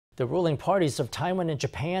The ruling parties of Taiwan and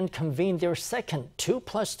Japan convened their second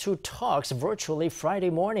 2+2 talks virtually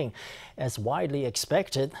Friday morning. As widely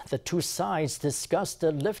expected, the two sides discussed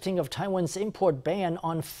the lifting of Taiwan's import ban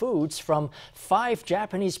on foods from 5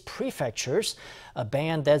 Japanese prefectures, a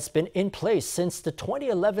ban that's been in place since the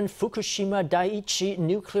 2011 Fukushima Daiichi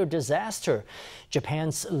nuclear disaster.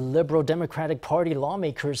 Japan's Liberal Democratic Party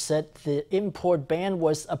lawmakers said the import ban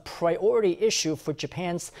was a priority issue for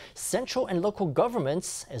Japan's central and local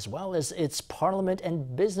governments, as well as its parliament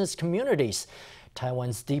and business communities.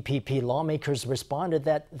 Taiwan's DPP lawmakers responded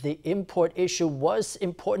that the import issue was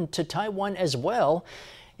important to Taiwan as well,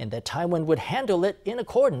 and that Taiwan would handle it in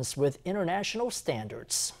accordance with international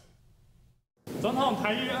standards. At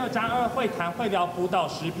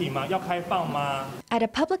a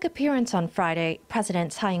public appearance on Friday,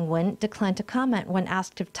 President Tsai Ing-wen declined to comment when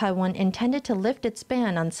asked if Taiwan intended to lift its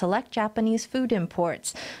ban on select Japanese food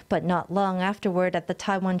imports. But not long afterward, at the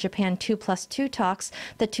Taiwan-Japan 2+2 talks,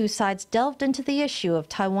 the two sides delved into the issue of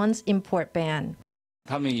Taiwan's import ban.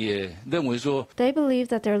 They believe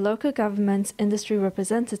that their local governments, industry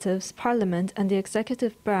representatives, parliament, and the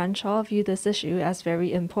executive branch all view this issue as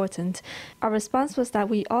very important. Our response was that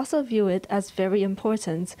we also view it as very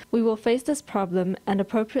important. We will face this problem and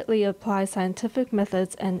appropriately apply scientific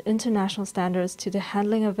methods and international standards to the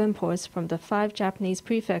handling of imports from the 5 Japanese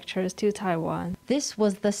prefectures to Taiwan. This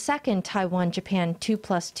was the second Taiwan-Japan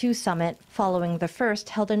 2+2 summit, following the first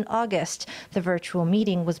held in August. The virtual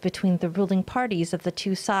meeting was between the ruling parties of the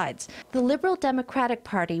two sides. The Liberal Democratic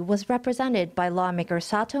Party was represented by lawmaker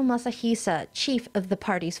Sato Masahisa, chief of the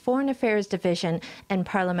party's Foreign Affairs Division, and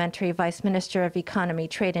Parliamentary Vice Minister of Economy,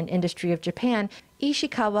 Trade and Industry of Japan,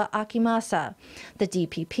 Ishikawa Akimasa. The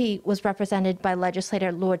DPP was represented by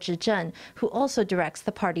legislator Luo Zhizhen, who also directs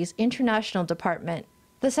the party's international department.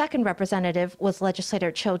 The second representative was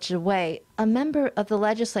legislator Qiu Zhiwei, a member of the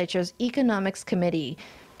legislature's Economics Committee.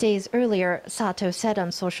 Days earlier, Sato said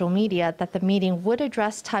on social media that the meeting would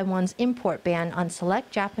address Taiwan's import ban on select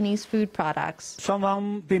Japanese food products.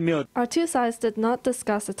 Our two sides did not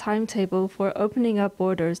discuss a timetable for opening up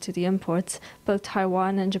borders to the imports. Both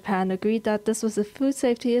Taiwan and Japan agreed that this was a food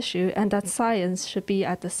safety issue and that science should be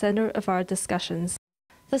at the center of our discussions.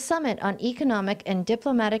 The summit on economic and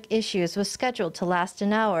diplomatic issues was scheduled to last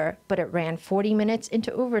an hour, but it ran 40 minutes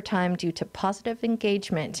into overtime due to positive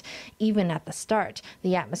engagement. Even at the start,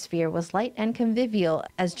 the atmosphere was light and convivial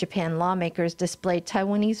as Japan lawmakers displayed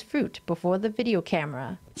Taiwanese fruit before the video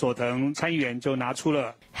camera.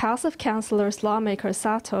 House of Councilors lawmaker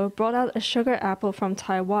Sato brought out a sugar apple from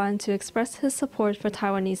Taiwan to express his support for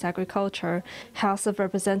Taiwanese agriculture. House of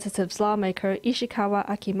Representatives lawmaker Ishikawa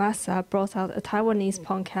Akimasa brought out a Taiwanese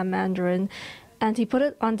Pongkan mandarin, and he put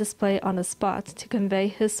it on display on the spot to convey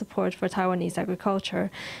his support for Taiwanese agriculture.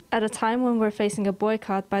 At a time when we're facing a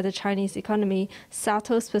boycott by the Chinese economy,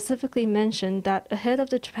 Sato specifically mentioned that ahead of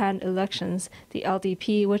the Japan elections, the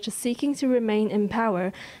LDP, which is seeking to remain in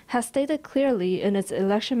power, has stated clearly in its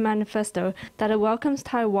election manifesto that it welcomes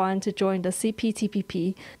Taiwan to join the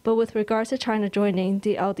CPTPP. But with regard to China joining,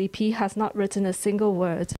 the LDP has not written a single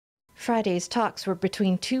word. Friday's talks were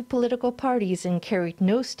between two political parties and carried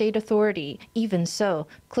no state authority. Even so,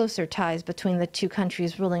 closer ties between the two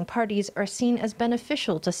countries' ruling parties are seen as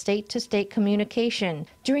beneficial to state-to-state communication.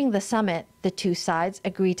 During the summit, the two sides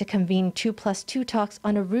agreed to convene 2+2 talks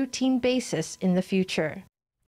on a routine basis in the future.